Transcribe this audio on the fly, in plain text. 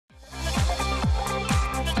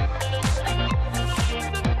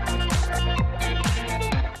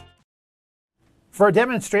For a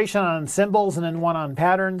demonstration on symbols and then one on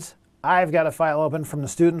patterns, I've got a file open from the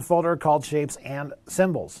student folder called Shapes and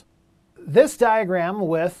Symbols. This diagram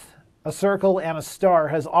with a circle and a star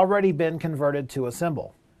has already been converted to a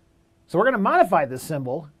symbol. So we're going to modify this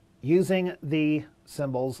symbol using the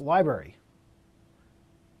Symbols library.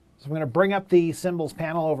 So I'm going to bring up the Symbols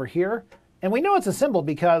panel over here. And we know it's a symbol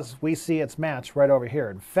because we see its match right over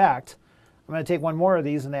here. In fact, I'm going to take one more of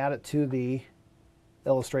these and add it to the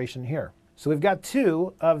illustration here. So we've got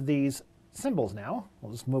two of these symbols now.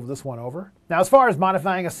 We'll just move this one over. Now, as far as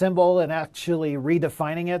modifying a symbol and actually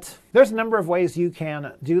redefining it, there's a number of ways you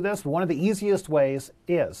can do this, but one of the easiest ways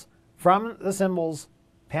is from the Symbols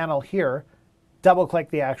panel here, double-click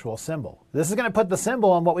the actual symbol. This is going to put the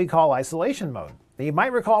symbol in what we call isolation mode. Now, you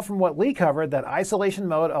might recall from what Lee covered that isolation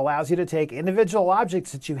mode allows you to take individual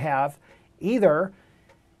objects that you have either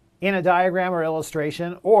in a diagram or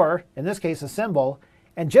illustration, or in this case, a symbol,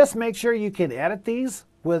 and just make sure you can edit these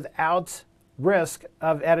without risk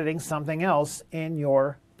of editing something else in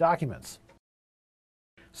your documents.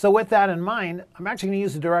 So with that in mind, I'm actually going to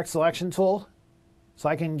use the direct selection tool so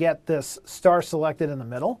I can get this star selected in the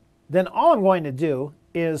middle. Then all I'm going to do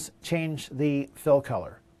is change the fill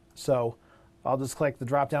color. So I'll just click the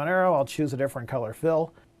drop-down arrow, I'll choose a different color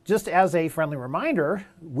fill. Just as a friendly reminder,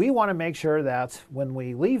 we want to make sure that when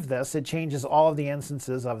we leave this, it changes all of the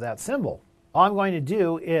instances of that symbol. All I'm going to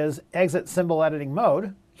do is exit symbol editing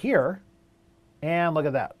mode here, and look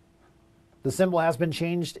at that. The symbol has been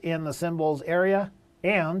changed in the symbols area,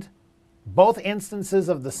 and both instances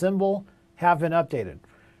of the symbol have been updated.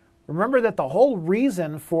 Remember that the whole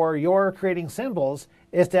reason for your creating symbols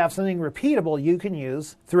is to have something repeatable you can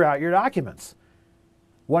use throughout your documents.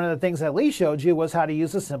 One of the things that Lee showed you was how to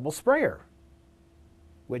use a symbol sprayer,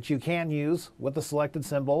 which you can use with the selected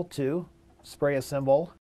symbol to spray a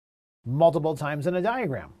symbol multiple times in a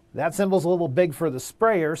diagram. That symbol's a little big for the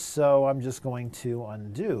sprayer, so I'm just going to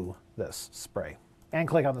undo this spray and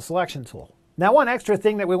click on the selection tool. Now, one extra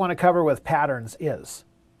thing that we want to cover with patterns is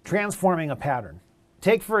transforming a pattern.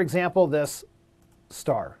 Take, for example, this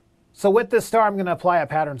star. So with this star, I'm going to apply a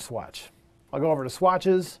pattern swatch. I'll go over to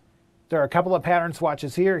swatches. There are a couple of pattern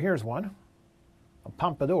swatches here. Here's one, a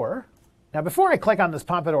pompadour. Now, before I click on this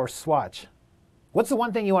pompadour swatch, what's the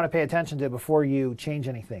one thing you want to pay attention to before you change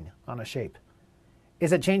anything on a shape?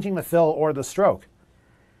 Is it changing the fill or the stroke?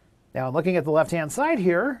 Now, looking at the left-hand side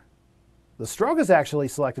here, the stroke is actually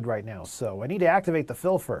selected right now, so I need to activate the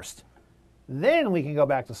fill first. Then we can go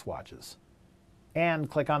back to swatches and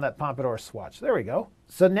click on that pompadour swatch. There we go.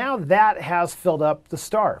 So now that has filled up the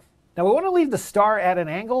star. Now we want to leave the star at an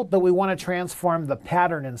angle, but we want to transform the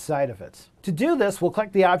pattern inside of it. To do this, we'll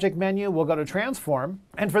click the Object menu, we'll go to Transform,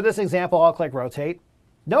 and for this example, I'll click Rotate.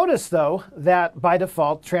 Notice, though, that by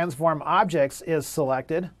default, Transform Objects is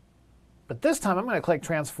selected, but this time I'm going to click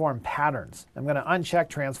Transform Patterns. I'm going to uncheck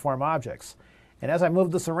Transform Objects. And as I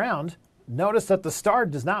move this around, notice that the star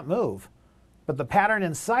does not move, but the pattern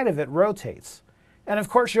inside of it rotates. And of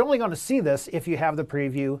course, you're only going to see this if you have the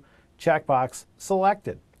Preview checkbox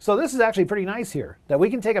selected. So this is actually pretty nice here, that we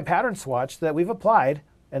can take a pattern swatch that we've applied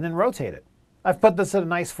and then rotate it. I've put this at a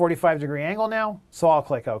nice 45-degree angle now, so I'll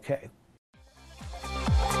click OK.